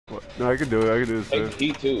What? No, I can do it. I can do this. Take the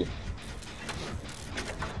key too.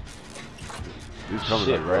 He's coming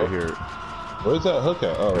Shit, like right bro. here. Where's that hook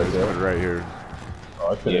at? Oh, Yeah, right he's there. coming right here.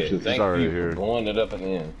 Oh, I finished Yeah, it. thank already you here. for blowing it up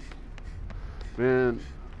again. Man,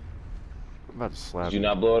 I'm about to slap Did you him.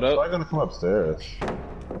 not blow it I up? gotta come upstairs.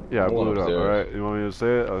 Yeah, I I'm blew going it up. upstairs. All right, you want me to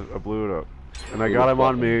say it? I blew it up, and I Who got the him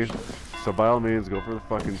on fucking- me. So by all means, go for the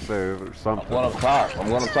fucking save or I'm something. going up top. I'm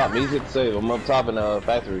going up top. Me's hit the save. I'm up top in the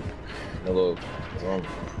factory. Hello.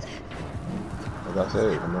 I got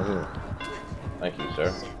saved. I'm right here. Thank you,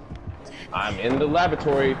 sir. I'm in the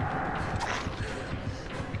laboratory.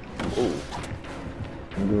 Ooh.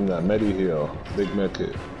 I'm doing that medi heal. Big med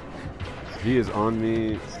kit. He is on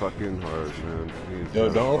me fucking hard, man. He's Yo,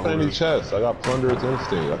 don't open any bonus. chests. I got plunderous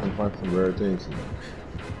instinct. I can find some rare things.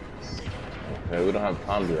 Okay, we don't have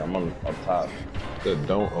time to. I'm on up top. Said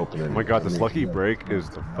don't open it. Oh my god, this lucky break is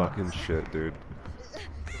the fucking shit, dude.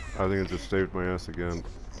 I think it just saved my ass again.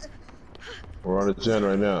 We're on a gen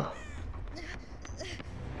right now.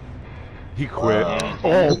 He quit. Wow.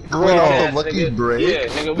 Oh, Quit bro. off the lucky break? Yeah,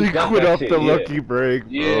 nigga, we He got quit that off shit, the yeah. lucky break,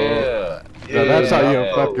 bro. Yeah. Now that's how you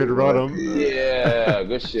Yeah. fucking run him. Yeah,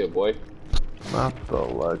 good shit, boy. Not the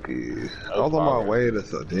lucky. I was on my fire. way to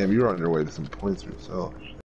some. Damn, you were on your way to some points yourself.